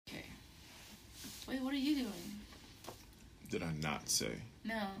what are you doing? Did I not say?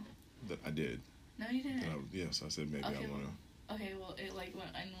 No. That I did. No, you didn't. Yes, I said maybe okay, I want to. Okay, well, it went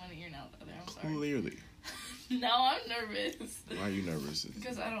in one ear and out the other. I'm sorry. Clearly. No, I'm nervous. Why are you nervous?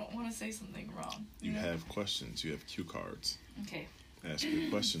 Because I don't want to say something wrong. You have questions. You have cue cards. Okay. Ask your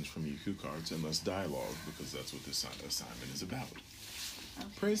questions from your cue cards and let's dialogue, because that's what this assignment is about. Okay.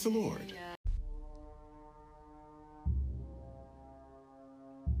 Praise the Lord. Yeah.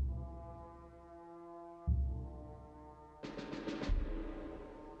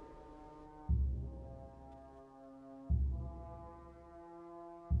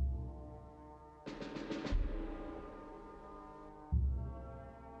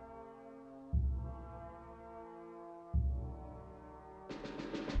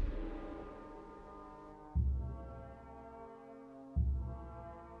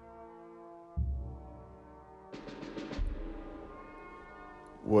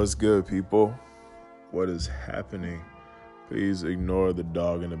 What's good, people? What is happening? Please ignore the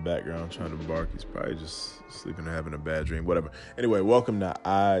dog in the background trying to bark. He's probably just sleeping or having a bad dream, whatever. Anyway, welcome to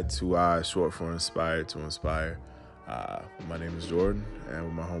Eye to Eye, short for Inspired to Inspire. My name is Jordan, and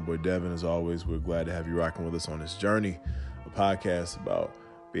with my homeboy Devin, as always, we're glad to have you rocking with us on this journey, a podcast about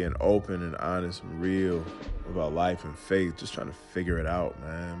being open and honest and real about life and faith, just trying to figure it out,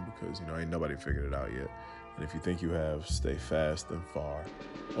 man, because, ain't nobody figured it out yet. And if you think you have, stay fast and far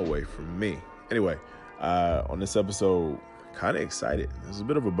away from me. Anyway, on this episode, kind of excited. This is a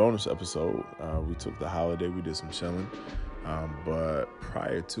bit of a bonus episode. We took the holiday. We did some chilling. But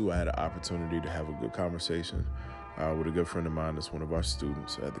prior to, I had an opportunity to have a good conversation with a good friend of mine that's one of our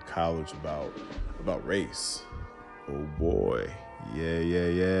students at the college about race. Oh, boy.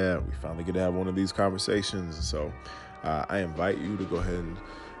 Yeah. We finally get to have one of these conversations. And so I invite you to go ahead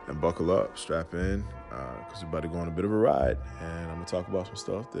and buckle up, strap in, because we're about to go on a bit of a ride. And I'm going to talk about some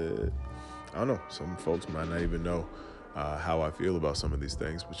stuff that, I don't know, some folks might not even know how I feel about some of these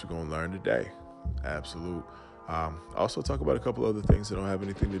things, but you're going to learn today. Absolute. Also talk about a couple other things that don't have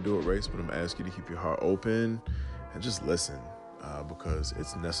anything to do with race, but I'm going to ask you to keep your heart open and just listen, because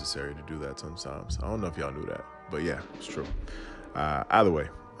it's necessary to do that sometimes. I don't know if y'all knew that, but yeah, it's true. Either way,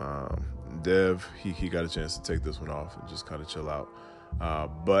 Dev, he got a chance to take this one off and just kind of chill out.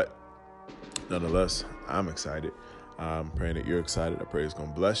 But nonetheless, I'm excited. I'm praying that you're excited. I pray it's going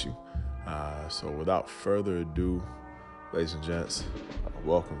to bless you. So without further ado, ladies and gents,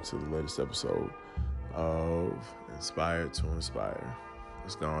 welcome to the latest episode of Inspired to Inspire.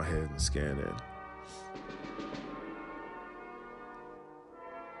 Let's go ahead and scan in.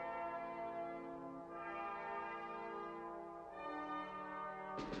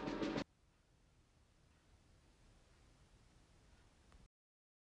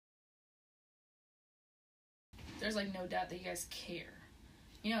 There's no doubt that you guys care.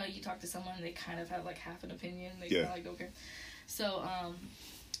 You talk to someone, they kind of have half an opinion. They kind of don't care. So,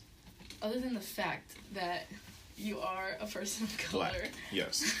 other than the fact that you are a person of color. Black.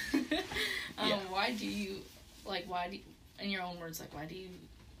 Yes. Why do you, in your own words, why do you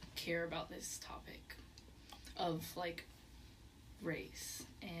care about this topic of, race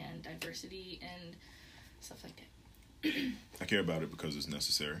and diversity and stuff like that? I care about it because it's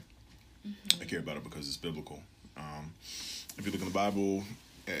necessary. Mm-hmm. I care about it because it's biblical. If you look in the Bible,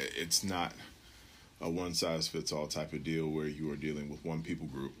 it's not a one-size-fits-all type of deal where you are dealing with one people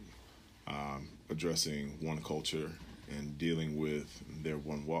group, addressing one culture and dealing with their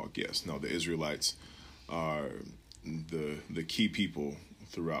one walk. Yes, no, the Israelites are the key people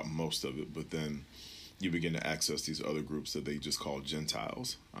throughout most of it, but then you begin to access these other groups that they just call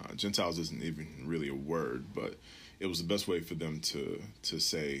Gentiles. Gentiles isn't even really a word, but it was the best way for them to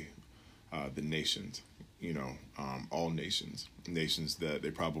say the nations. All nations that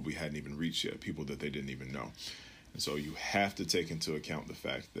they probably hadn't even reached yet, people that they didn't even know. And so you have to take into account the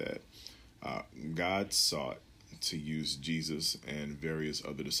fact that God sought to use Jesus and various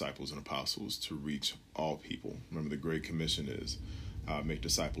other disciples and apostles to reach all people. Remember, the Great Commission is make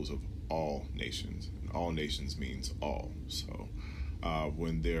disciples of all nations. And all nations means all. So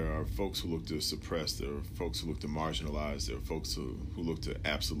when there are folks who look to suppress, there are folks who look to marginalize, there are folks who look to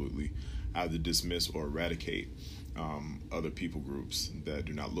absolutely either dismiss or eradicate other people groups that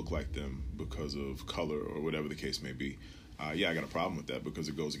do not look like them because of color or whatever the case may be. I got a problem with that because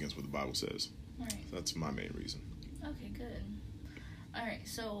it goes against what the Bible says. Right. So that's my main reason. Okay, good. All right,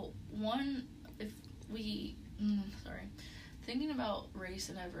 so thinking about race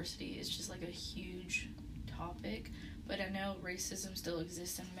and diversity is just a huge topic, but I know racism still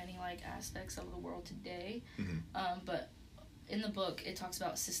exists in many aspects of the world today. Mm-hmm. But in the book, it talks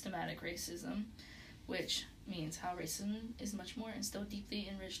about systematic racism, which means how racism is much more and still deeply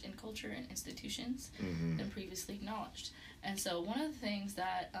enriched in culture and institutions than previously acknowledged. And so one of the things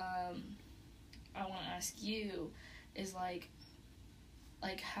that I want to ask you is how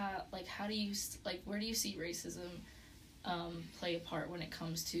do you where do you see racism play a part when it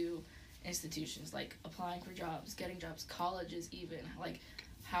comes to institutions, like applying for jobs, getting jobs, colleges, even like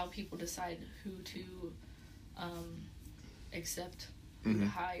how people decide who to accept, who to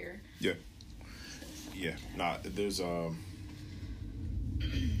hire. Yeah. Yeah. There's there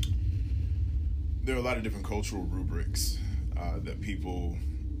are a lot of different cultural rubrics that people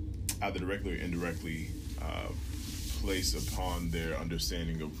either directly or indirectly place upon their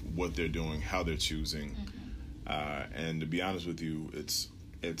understanding of what they're doing, how they're choosing. And to be honest with you, it's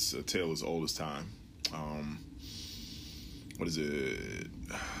a tale as old as time. What is it?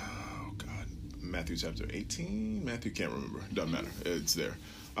 Oh God, Matthew chapter 18. Matthew, can't remember. Doesn't matter. It's there.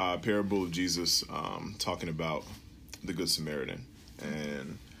 Parable of Jesus talking about the Good Samaritan,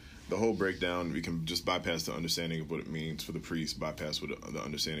 and the whole breakdown. We can just bypass the understanding of what it means for the priest, bypass the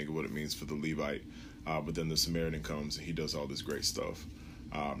understanding of what it means for the Levite. But then the Samaritan comes and he does all this great stuff.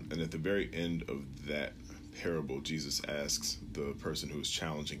 And at the very end of that parable, Jesus asks the person who is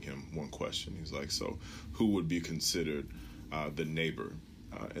challenging him one question. He's like, so who would be considered the neighbor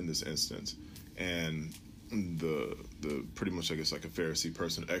in this instance? And the pretty much, I guess, like a Pharisee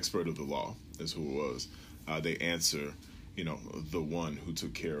person, expert of the law is who it was. They answer, the one who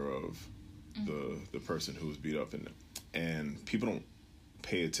took care of the person who was beat up. And people don't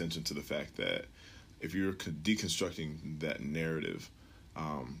pay attention to the fact that if you're deconstructing that narrative,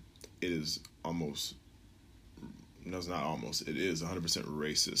 it is almost, no, it's not almost, it is 100%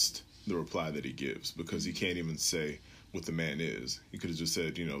 racist, the reply that he gives, because he can't even say what the man is. He could have just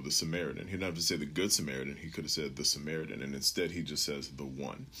said, the Samaritan. He didn't have to say the Good Samaritan. He could have said the Samaritan, and instead he just says the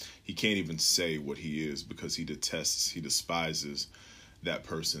one. He can't even say what he is because he despises that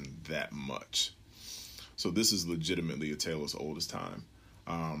person that much. So this is legitimately a tale as old as time.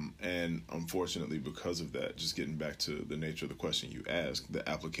 And unfortunately, because of that, just getting back to the nature of the question you asked, the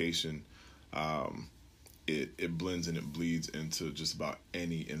application, it blends and it bleeds into just about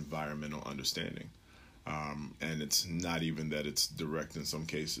any environmental understanding. And it's not even that it's direct in some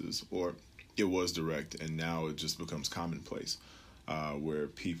cases, or it was direct and now it just becomes commonplace, where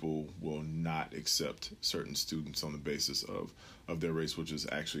people will not accept certain students on the basis of their race, which is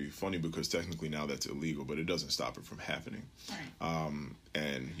actually funny because technically now that's illegal, but it doesn't stop it from happening. Right.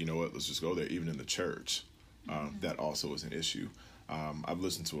 And you know what, let's just go there. Even in the church, that also is an issue. I've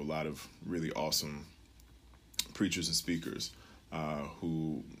listened to a lot of really awesome preachers and speakers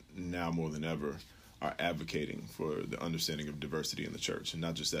who now more than ever are advocating for the understanding of diversity in the church, and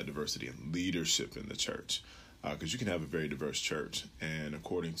not just that, diversity in leadership in the church. Because you can have a very diverse church, and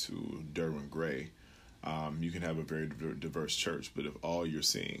according to Derwin Gray, you can have a very diverse church, but if all you're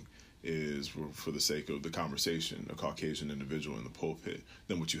seeing is, for the sake of the conversation, a Caucasian individual in the pulpit,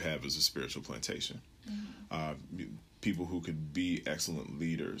 then what you have is a spiritual plantation. People who could be excellent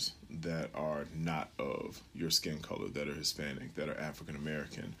leaders that are not of your skin color, that are Hispanic, that are African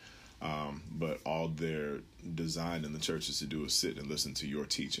American, but all their design in the church is to do is sit and listen to your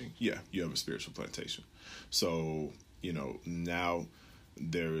teaching. Yeah, you have a spiritual plantation. So, now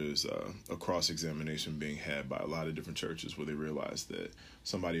there is a cross-examination being had by a lot of different churches where they realize that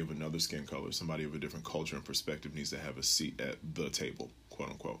somebody of another skin color, somebody of a different culture and perspective needs to have a seat at the table, quote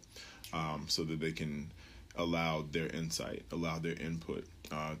unquote, so that they can allow their insight, allow their input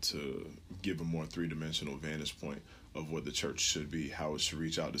to give a more three-dimensional vantage point of what the church should be, how it should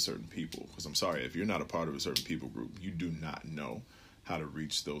reach out to certain people. Because I'm sorry, if you're not a part of a certain people group, you do not know how to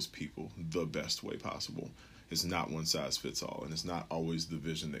reach those people the best way possible. It's not one size fits all, and it's not always the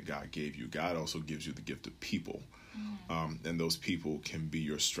vision that God gave you. God also gives you the gift of people, and those people can be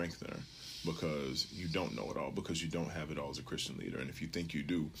your strengthener, because you don't know it all, because you don't have it all as a Christian leader. And if you think you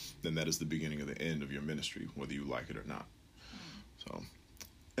do, then that is the beginning of the end of your ministry, whether you like it or not. So,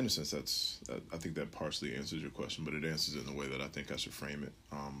 in a sense, I think that partially answers your question, but it answers it in the way that I think I should frame it,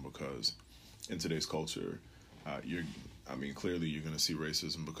 because in today's culture, clearly you're going to see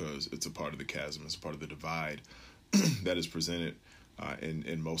racism because it's a part of the chasm, it's a part of the divide that is presented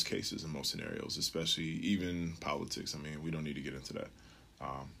in most cases, in most scenarios, especially even politics. We don't need to get into that.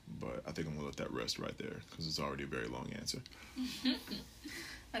 But I think I'm going to let that rest right there because it's already a very long answer.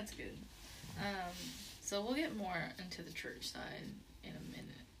 That's good. So we'll get more into the church side in a minute.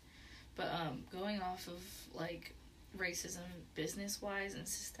 But going off of, racism business-wise and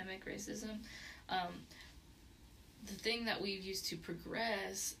systemic racism, the thing that we've used to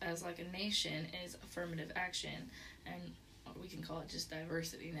progress as, a nation is affirmative action, and we can call it just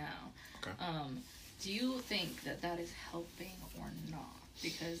diversity now. Okay. do you think that is helping or not?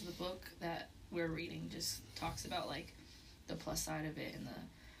 Because the book that we're reading just talks about, like, the plus side of it and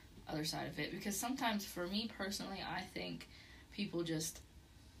the other side of it. Because sometimes, for me personally, I think people just,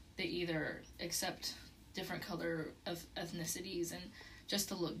 they either accept different color of ethnicities and just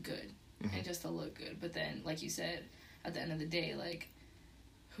to look good. And just to look good. But then, like you said, at the end of the day, like,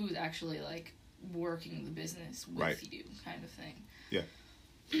 who's actually, like, working the business with you, kind of thing. Yeah.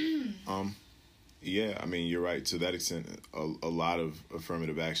 Yeah, I mean, you're right. To that extent, a lot of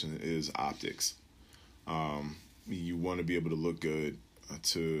affirmative action is optics. You want to be able to look good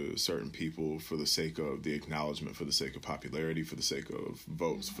to certain people for the sake of the acknowledgement, for the sake of popularity, for the sake of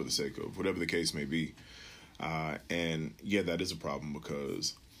votes, for the sake of whatever the case may be. And, yeah, that is a problem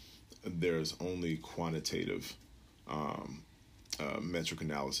because there's only quantitative metric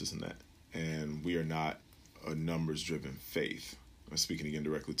analysis in that. And we are not a numbers-driven faith. I'm speaking again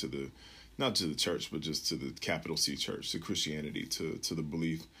directly to not to the church, but just to the capital C church, to Christianity, to the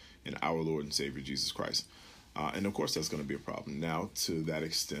belief in our Lord and Savior, Jesus Christ. And, of course, that's going to be a problem. Now, to that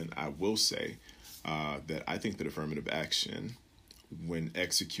extent, I will say that I think that affirmative action, when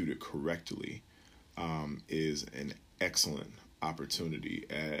executed correctly, is an excellent opportunity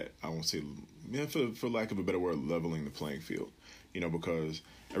at, I won't say, for lack of a better word, leveling the playing field. Because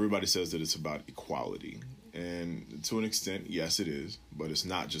everybody says that it's about equality. And to an extent, yes, it is. But it's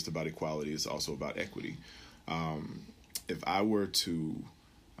not just about equality. It's also about equity. If I were to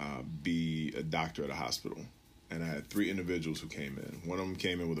be a doctor at a hospital, and I had 3 individuals who came in. One of them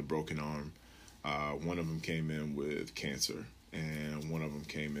came in with a broken arm. One of them came in with cancer. And one of them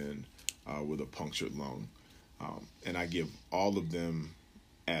came in with a punctured lung. And I give all of them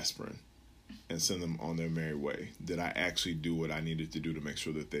aspirin and send them on their merry way. Did I actually do what I needed to do to make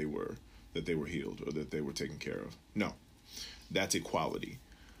sure that they were healed or that they were taken care of? No. That's equality.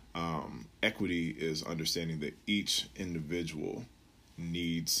 Equity is understanding that each individual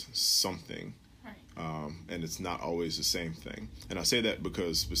needs something. Right. And it's not always the same thing. And I say that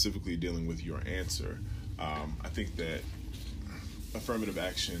because specifically dealing with your answer, I think that affirmative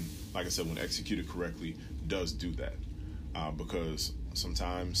action, like I said, when executed correctly, does do that. Because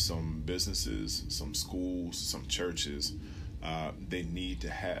sometimes some businesses, some schools, some churches, they need to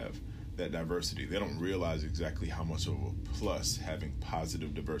have that diversity. They don't realize exactly how much of a plus having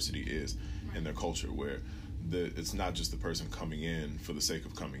positive diversity is in their culture, where it's not just the person coming in for the sake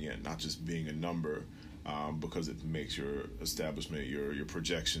of coming in, not just being a number because it makes your establishment, your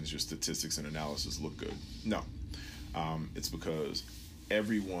projections, your statistics and analysis look good. No. It's because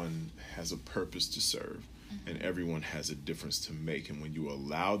everyone has a purpose to serve, and everyone has a difference to make. And when you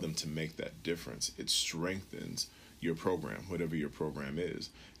allow them to make that difference, it strengthens your program, whatever your program is.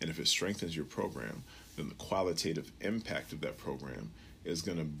 And if it strengthens your program, then the qualitative impact of that program is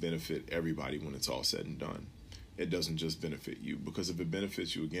going to benefit everybody when it's all said and done. It doesn't just benefit you, because if it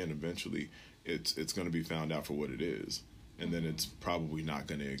benefits you, again, eventually it's going to be found out for what it is. And then it's probably not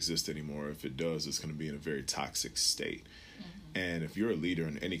going to exist anymore. If it does, it's going to be in a very toxic state. And if you're a leader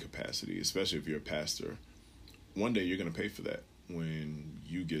in any capacity, especially if you're a pastor, one day you're going to pay for that when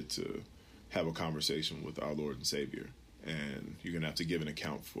you get to have a conversation with our Lord and Savior. And you're going to have to give an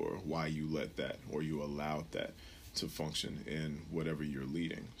account for why you let that or you allowed that to function in whatever you're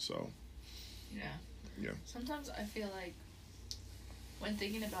leading. So, yeah. Sometimes I feel like when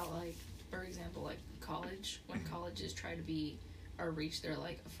thinking about, like, for example, like college, when colleges try to be or reach their,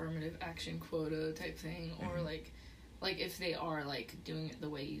 like, affirmative action quota type thing, or like if they are, like, doing it the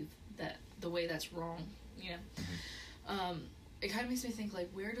way that's wrong, it kind of makes me think, like,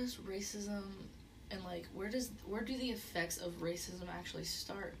 where does racism and, like, where do the effects of racism actually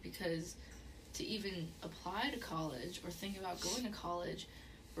start? Because to even apply to college or think about going to college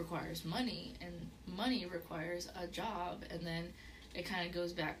requires money, and money requires a job, and then it kind of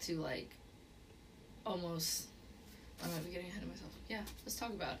goes back to, like, almost, I might be getting ahead of myself. Yeah, let's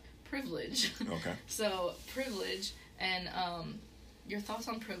talk about privilege. Okay. So, privilege, and your thoughts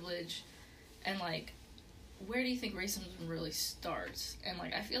on privilege, and, like, where do you think racism really starts? And,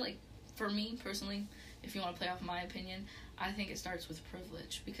 like, I feel like, for me, personally, if you want to play off my opinion, I think it starts with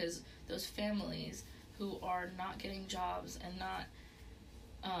privilege, because those families who are not getting jobs and not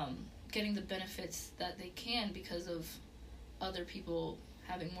getting the benefits that they can because of other people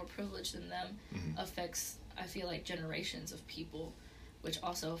having more privilege than them affects, I feel like, generations of people, which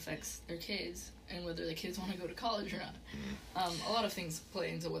also affects their kids and whether the kids want to go to college or not. A lot of things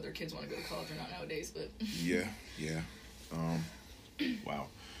play into whether kids want to go to college or not nowadays, but yeah. Wow.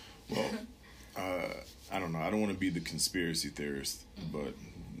 Well, I don't know. I don't want to be the conspiracy theorist, but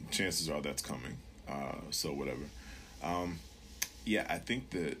chances are that's coming. So whatever. Yeah, I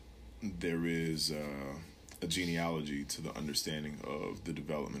think that there is a genealogy to the understanding of the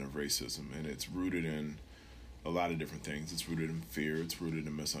development of racism, and it's rooted in a lot of different things. It's rooted in fear, it's rooted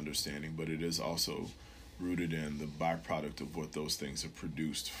in misunderstanding, but it is also rooted in the byproduct of what those things have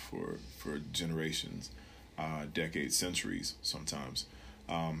produced for generations, decades, centuries sometimes,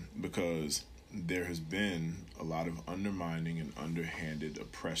 because there has been a lot of undermining and underhanded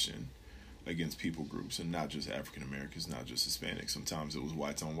oppression against people groups, and not just African Americans, not just Hispanics. Sometimes it was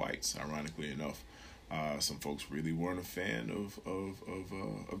whites on whites. Ironically enough, some folks really weren't a fan of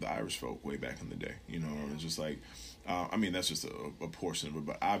the Irish folk way back in the day. You know, it's just like, I mean, that's just a portion of it.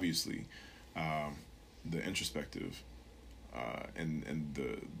 But obviously, the introspective and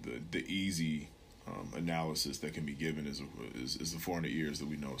the easy analysis that can be given is the 400 years that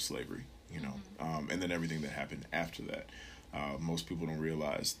we know of slavery. You know, and then everything that happened after that. Most people don't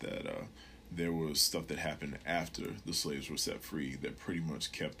realize that there was stuff that happened after the slaves were set free that pretty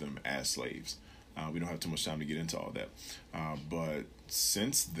much kept them as slaves. We don't have too much time to get into all that. But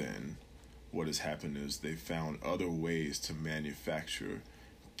since then, what has happened is they found other ways to manufacture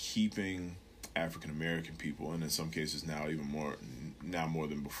keeping African American people, and in some cases now more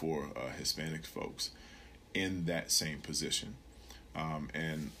than before, Hispanic folks, in that same position.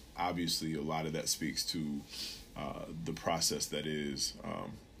 And obviously a lot of that speaks to the process that is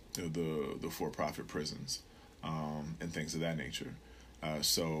the for-profit prisons and things of that nature.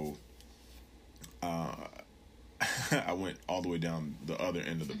 So I went all the way down the other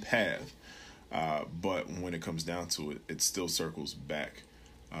end of the path, but when it comes down to it, it still circles back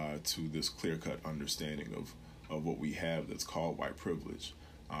to this clear-cut understanding of what we have that's called white privilege,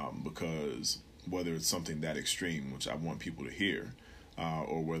 because whether it's something that extreme, which I want people to hear,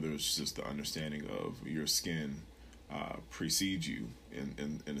 or whether it's just the understanding of your skin precedes you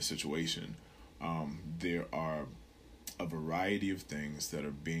in a situation, there are a variety of things that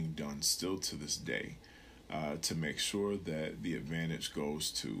are being done still to this day to make sure that the advantage goes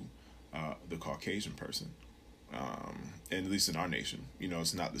to the Caucasian person. And at least in our nation, you know,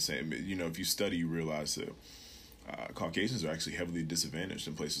 it's not the same. You know, if you study, you realize that Caucasians are actually heavily disadvantaged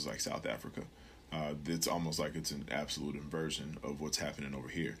in places like South Africa. It's almost like it's an absolute inversion of what's happening over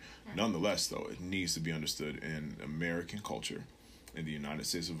here. Right. Nonetheless, though, it needs to be understood in American culture, in the United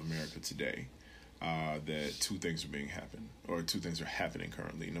States of America today, that two things are happening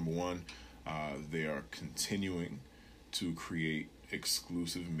currently. Number one, they are continuing to create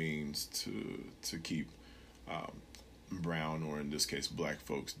exclusive means to keep brown, or in this case, black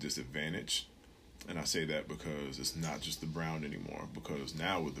folks, disadvantaged. And I say that because it's not just the brown anymore, because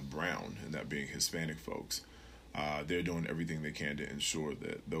now with the brown, and that being Hispanic folks, they're doing everything they can to ensure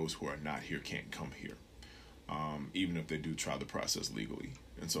that those who are not here can't come here, even if they do try the process legally.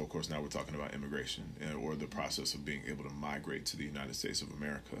 And so, of course, now we're talking about immigration, or the process of being able to migrate to the United States of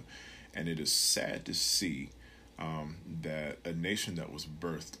America. And it is sad to see that a nation that was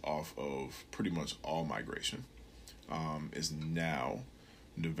birthed off of pretty much all migration is now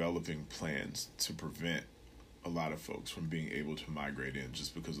developing plans to prevent a lot of folks from being able to migrate in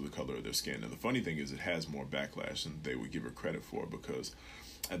just because of the color of their skin. And the funny thing is, it has more backlash than they would give it credit for, because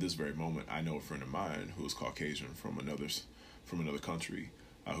at this very moment, I know a friend of mine who is Caucasian from another country,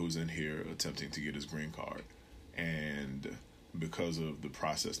 who's in here attempting to get his green card. And because of the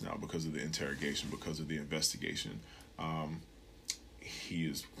process now, because of the interrogation, because of the investigation, he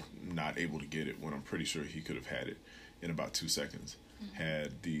is not able to get it, when I'm pretty sure he could have had it in about 2 seconds.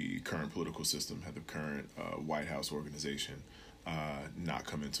 Had the current political system, had the current White House organization not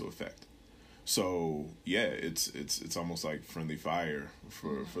come into effect. So yeah, it's almost like friendly fire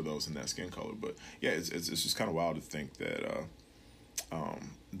for those in that skin color. But yeah, it's just kind of wild to think that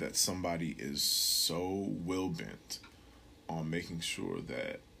that somebody is so will bent on making sure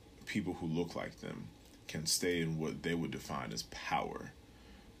that people who look like them can stay in what they would define as power,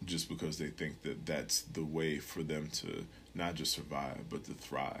 just because they think that that's the way for them to not just survive, but to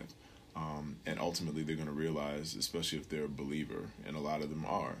thrive. And ultimately, they're going to realize, especially if they're a believer, and a lot of them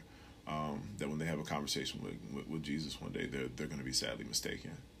are, that when they have a conversation with Jesus one day, they're going to be sadly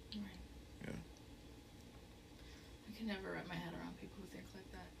mistaken. Right. Yeah. I can never wrap my head around people who think like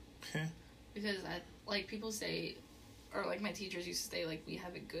that. Because people say, or like my teachers used to say, like, we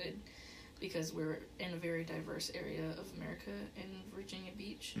have it good because we're in a very diverse area of America in Virginia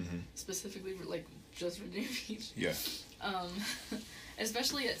Beach, specifically like just Virginia Beach. Yeah.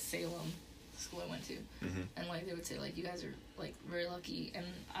 Especially at Salem, the school I went to, and like they would say like, you guys are like very lucky, and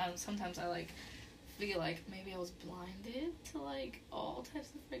sometimes I like feel like maybe I was blinded to like all types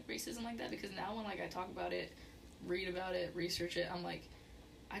of like racism like that, because now when like I talk about it, read about it, research it, I'm like,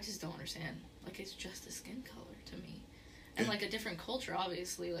 I just don't understand. Like, it's just a skin color to me. And, like, a different culture,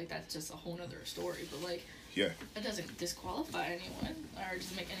 obviously, like, that's just a whole nother story. But, like, it doesn't disqualify anyone or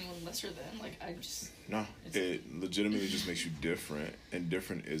just make anyone lesser than. Like, I just... No, it legitimately just makes you different, and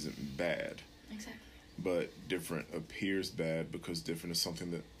different isn't bad. Exactly. But different appears bad because different is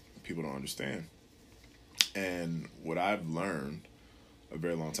something that people don't understand. And what I've learned a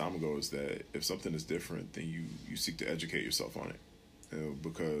very long time ago is that if something is different, then you seek to educate yourself on it,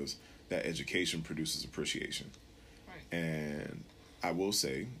 because that education produces appreciation. Right. And I will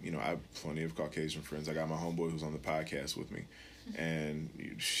say, you know, I have plenty of Caucasian friends. I got my homeboy who's on the podcast with me, and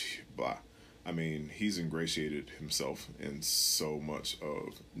blah. I mean, he's ingratiated himself in so much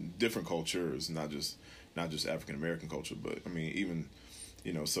of different cultures, not just African American culture, but I mean, even,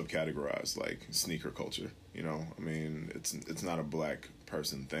 you know, subcategorized like sneaker culture. You know, I mean, it's not a black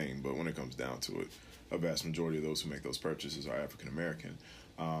person thing, but when it comes down to it, a vast majority of those who make those purchases are African American,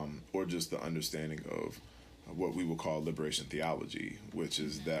 or just the understanding of what we will call liberation theology, which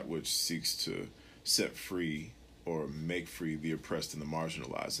is that which seeks to set free or make free the oppressed and the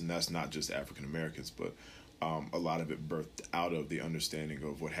marginalized. And that's not just African Americans, but a lot of it birthed out of the understanding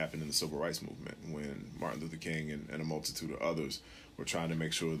of what happened in the Civil Rights Movement when Martin Luther King and a multitude of others were trying to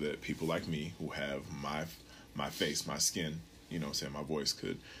make sure that people like me, who have my face, my skin, you know, saying my voice,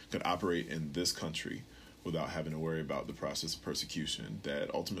 could operate in this country without having to worry about the process of persecution that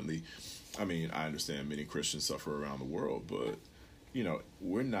ultimately, I mean, I understand many Christians suffer around the world, but, you know,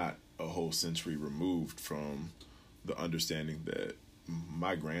 we're not a whole century removed from the understanding that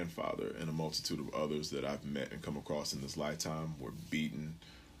my grandfather and a multitude of others that I've met and come across in this lifetime were beaten,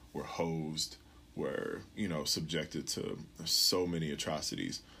 were hosed, were, you know, subjected to so many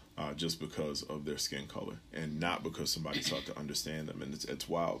atrocities just because of their skin color, and not because somebody sought to understand them. And it's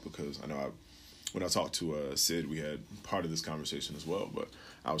wild, because I know when I talked to Sid, we had part of this conversation as well, but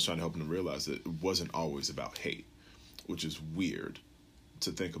I was trying to help him realize that it wasn't always about hate, which is weird to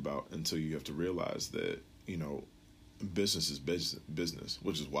think about until you have to realize that, you know, business is business,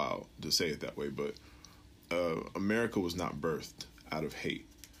 which is wild to say it that way, but America was not birthed out of hate.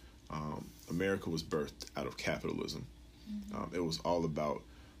 America was birthed out of capitalism. Mm-hmm. It was all about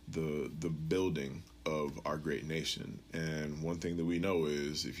the building of our great nation. And one thing that we know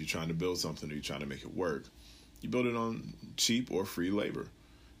is if you're trying to build something or you're trying to make it work, you build it on cheap or free labor.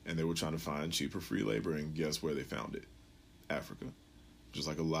 And they were trying to find cheap or free labor, and guess where they found it? Africa. Just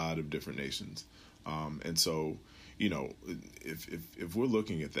like a lot of different nations. And so, you know, if we're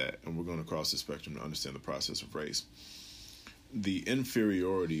looking at that and we're going across the spectrum to understand the process of race, the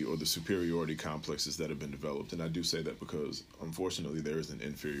inferiority or the superiority complexes that have been developed, and I do say that because, unfortunately, there is an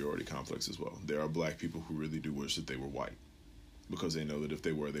inferiority complex as well. There are black people who really do wish that they were white, because they know that if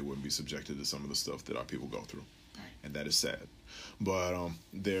they were, they wouldn't be subjected to some of the stuff that our people go through. And that is sad. But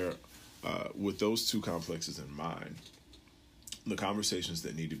with those two complexes in mind, the conversations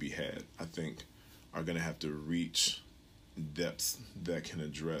that need to be had, I think, are going to have to reach depths that can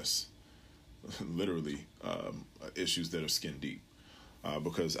address literally issues that are skin deep.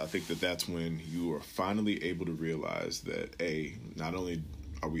 Because I think that's when you are finally able to realize that, A, not only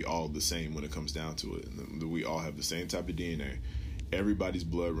are we all the same when it comes down to it, and that we all have the same type of DNA. Everybody's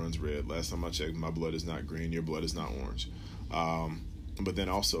blood runs red. Last time I checked, my blood is not green. Your blood is not orange. But then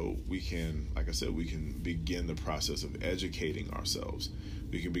also we can, like I said, we can begin the process of educating ourselves.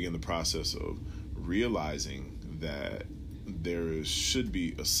 We can begin the process of realizing that there should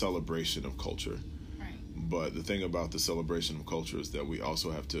be a celebration of culture. Right. But the thing about the celebration of culture is that we also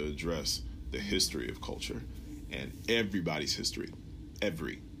have to address the history of culture, and everybody's history.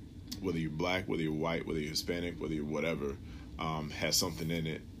 Whether you're black, whether you're white, whether you're Hispanic, whether you're whatever, has something in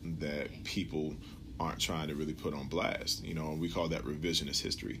it that people aren't trying to really put on blast, you know, and we call that revisionist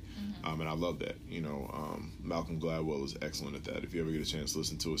history. Mm-hmm. And I love that, you know, Malcolm Gladwell is excellent at that. If you ever get a chance to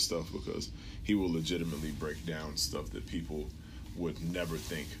listen to his stuff, because he will legitimately break down stuff that people would never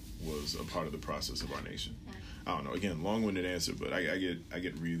think was a part of the process of our nation. Right. I don't know, again, long-winded answer, but I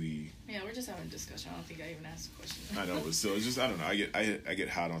get really... Yeah, we're just having a discussion. I don't think I even asked a question. I know, but still, it's just, I don't know, I get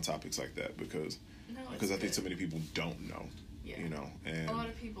hot on topics like that because I think so many people don't know. Yeah. You know, and a lot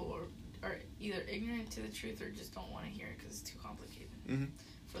of people are either ignorant to the truth or just don't want to hear it because it's too complicated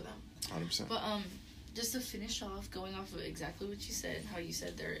for them. 100%. But just to finish off, going off of exactly what you said, how you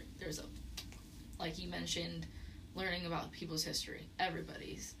said there's a, like you mentioned, learning about people's history.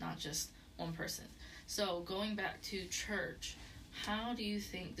 Everybody's, not just one person. So going back to church, how do you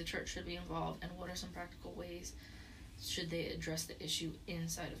think the church should be involved, and what are some practical ways should they address the issue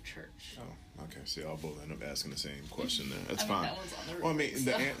inside of church? Oh, okay. See, I'll both end up asking the same question there. That's fine. That one's on the well,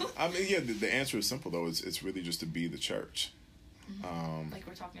 the answer is simple though. It's really just to be the church. Mm-hmm. Like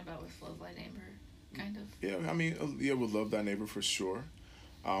we're talking about with Love Light Amber. kind of. Yeah, I mean, yeah, we'll love thy neighbor for sure.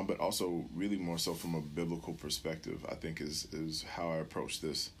 But also really more so from a biblical perspective, I think is how I approach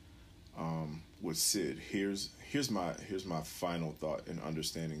this with Sid. Here's my final thought in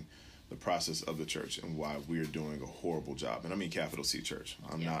understanding the process of the church and why we are doing a horrible job. And I mean capital C church.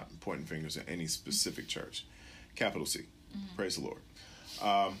 I'm not pointing fingers at any specific church. Capital C. Mm-hmm. Praise the Lord.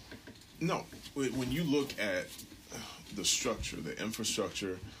 No, when you look at the structure, the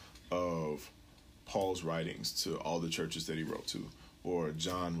infrastructure of Paul's writings to all the churches that he wrote to, or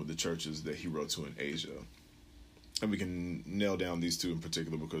John with the churches that he wrote to in Asia. And we can nail down these two in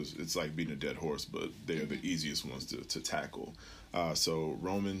particular because it's like beating a dead horse, but they are the easiest ones to tackle. So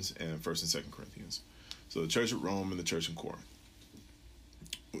Romans and 1st and 2nd Corinthians. So the church at Rome and the church in Corinth.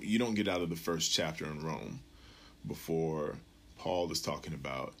 You don't get out of the first chapter in Rome before Paul is talking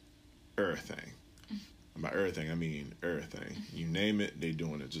about everything. By everything, I mean everything. You name it, they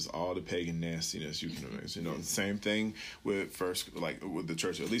doing it. Just all the pagan nastiness you can imagine. You know, the same thing with with the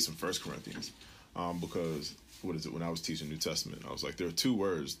church, at least in 1 Corinthians. Because, when I was teaching New Testament, I was like, there are two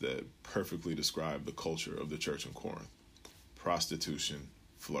words that perfectly describe the culture of the church in Corinth. Prostitution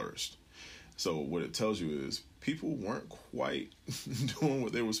flourished. So what it tells you is people weren't quite doing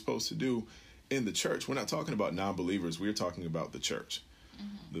what they were supposed to do in the church. We're not talking about non-believers. We're talking about the church.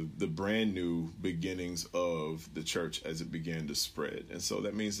 The brand new beginnings of the church as it began to spread. And so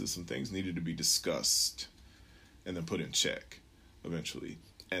that means that some things needed to be discussed and then put in check eventually.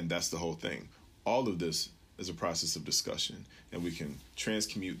 And that's the whole thing. All of this is a process of discussion, and we can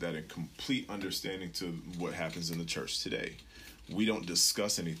transcommute that in complete understanding to what happens in the church today. We don't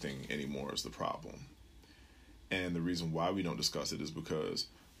discuss anything anymore is the problem. And the reason why we don't discuss it is because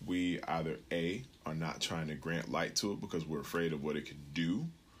we either A, are not trying to grant light to it because we're afraid of what it could do,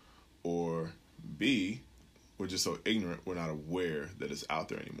 or B, we're just so ignorant we're not aware that it's out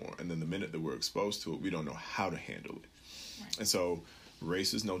there anymore. And then the minute that we're exposed to it, we don't know how to handle it. Right. And so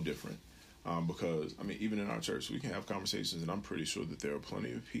race is no different because, I mean, even in our church, we can have conversations, and I'm pretty sure that there are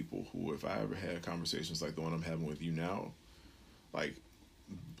plenty of people who, if I ever had conversations like the one I'm having with you now, like,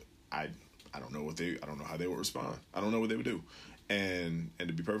 I don't know how they would respond. I don't know what they would do. And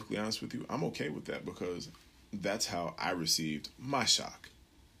to be perfectly honest with you, I'm okay with that because that's how I received my shock.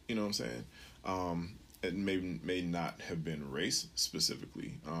 You know what I'm saying? It may not have been race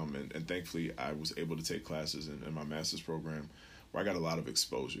specifically. And thankfully, I was able to take classes in my master's program where I got a lot of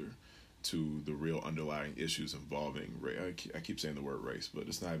exposure to the real underlying issues involving race. I keep saying the word race, but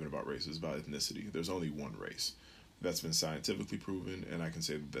it's not even about race. It's about ethnicity. There's only one race. That's been scientifically proven, and I can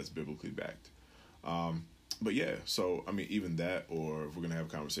say that that's biblically backed. But yeah, so, I mean, even that, or if we're going to have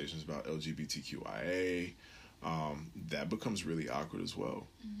conversations about LGBTQIA, that becomes really awkward as well.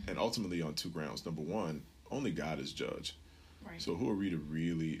 Mm-hmm. And ultimately on two grounds. Number one, only God is judge. Right. So who are we to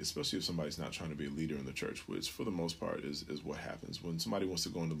really, especially if somebody's not trying to be a leader in the church, which for the most part is what happens. When somebody wants to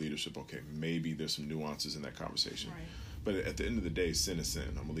go into leadership, okay, maybe there's some nuances in that conversation. Right. But at the end of the day, sin is sin.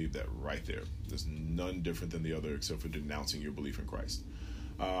 I'm going to leave that right there. There's none different than the other except for denouncing your belief in Christ.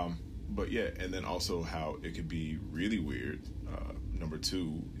 But yeah, and then also how it could be really weird. Number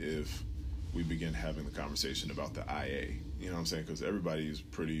two, if we begin having the conversation about the IA, you know what I'm saying? Because everybody's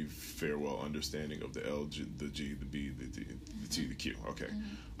pretty fair, well understanding of the L, the G, the B, the D, the T, the Q. Okay.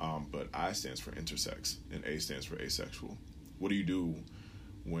 Mm-hmm. But I stands for intersex and A stands for asexual. What do you do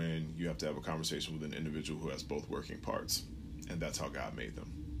when you have to have a conversation with an individual who has both working parts? And that's how God made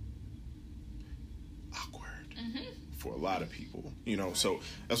them. Awkward. Mm-hmm. For a lot of people, you know, so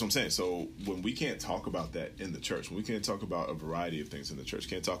that's what I'm saying. So when we can't talk about that in the church, when we can't talk about a variety of things in the church,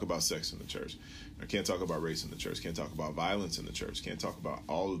 can't talk about sex in the church, can't talk about race in the church, can't talk about violence in the church, can't talk about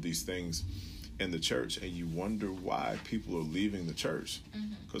all of these things in the church, and you wonder why people are leaving the church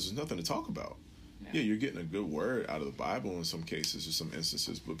because there's nothing to talk about. Yeah, you're getting a good word out of the Bible in some cases or some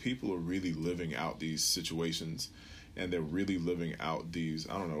instances, but people are really living out these situations, and they're really living out these,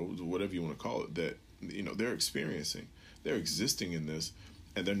 I don't know, whatever you want to call it, that, you know, they're experiencing. They're existing in this,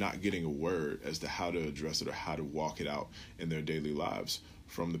 and they're not getting a word as to how to address it or how to walk it out in their daily lives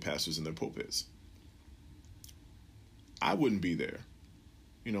from the pastors in their pulpits. I wouldn't be there.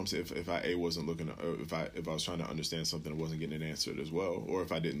 You know what I'm saying? If I wasn't looking, if I was trying to understand something and wasn't getting it answered as well, or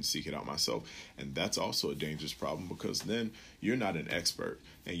if I didn't seek it out myself. And that's also a dangerous problem because then you're not an expert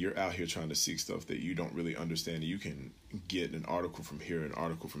and you're out here trying to seek stuff that you don't really understand. You can get an article from here,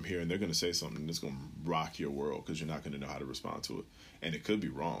 and they're going to say something that's going to rock your world because you're not going to know how to respond to it. And it could be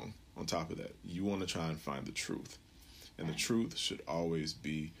wrong on top of that. You want to try and find the truth. And the truth should always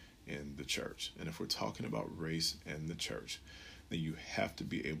be in the church. And if we're talking about race and the church, then you have to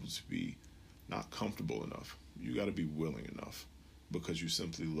be able to be not comfortable enough. You got to be willing enough because you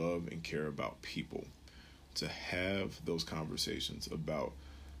simply love and care about people, to have those conversations about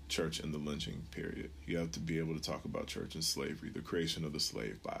church and the lynching period. You have to be able to talk about church and slavery, the creation of the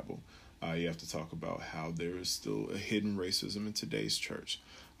slave Bible. You have to talk about how there is still a hidden racism in today's church.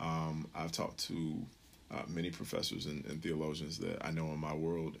 I've talked to many professors and theologians that I know in my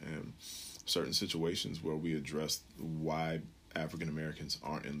world, and certain situations where we address why African Americans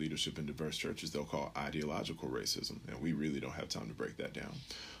aren't in leadership in diverse churches, they'll call ideological racism, and we really don't have time to break that down.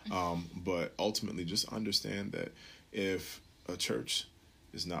 But ultimately, just understand that if a church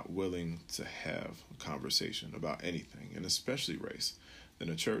is not willing to have a conversation about anything, and especially race, then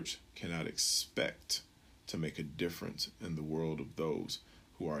a church cannot expect to make a difference in the world of those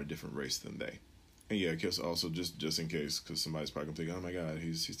who are a different race than they. And yeah, I guess also just in case, because somebody's probably thinking, oh my God,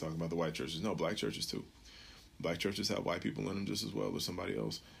 he's talking about the white churches. No, black churches too. Black churches have white people in them just as well as somebody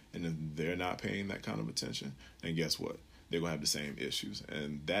else. And if they're not paying that kind of attention, then guess what? They're going to have the same issues.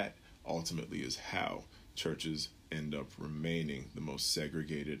 And that ultimately is how churches end up remaining the most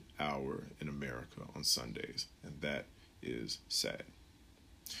segregated hour in America on Sundays. And that is sad.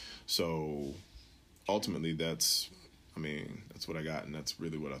 So ultimately, that's what I got, and that's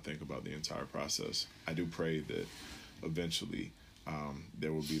really what I think about the entire process. I do pray that eventually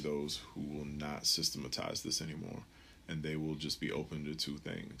there will be those who will not systematize this anymore, and they will just be open to two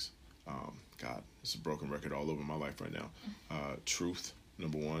things. God, it's a broken record all over my life right now. Truth,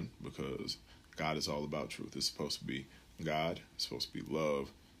 number one, because God is all about truth. It's supposed to be God, it's supposed to be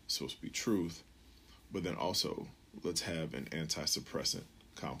love, it's supposed to be truth, but then also let's have an anti-suppressant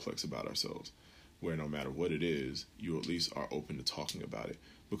complex about ourselves, where no matter what it is, you at least are open to talking about it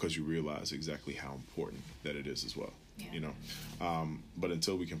because you realize exactly how important that it is as well. Yeah. But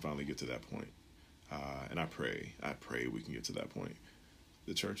until we can finally get to that point, and I pray we can get to that point,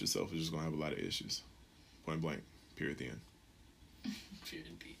 the church itself is just going to have a lot of issues. Point blank. Period. The end. Period.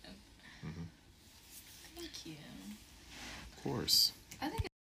 The end. Mm-hmm. Thank you. Of course. I think.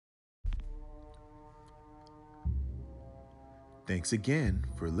 Thanks again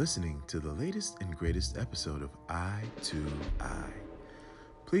for listening to the latest and greatest episode of Eye to Eye.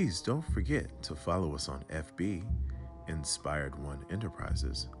 Please don't forget to follow us on FB, Inspired One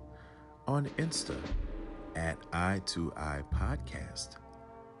Enterprises, on Insta at Eye to Eye Podcast.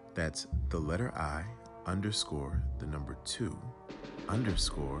 That's the letter I _ the number 2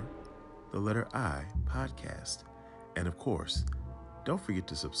 _ the letter I Podcast. And of course, don't forget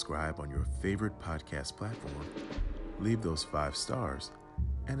to subscribe on your favorite podcast platform. Leave those 5 stars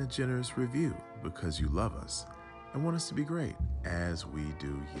and a generous review because you love us and want us to be great as we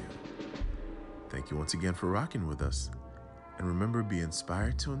do you. Thank you once again for rocking with us. And remember, be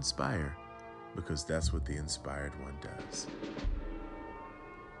inspired to inspire, because that's what the inspired one does.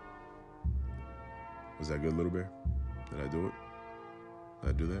 Was that good, Little Bear? Did I do it? Did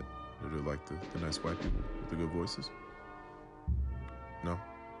I do that? Did I do like the nice white people with the good voices? No?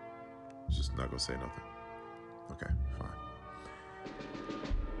 Just not gonna say nothing. Okay, fine.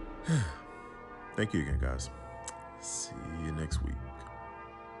 Thank you again, guys. See you next week.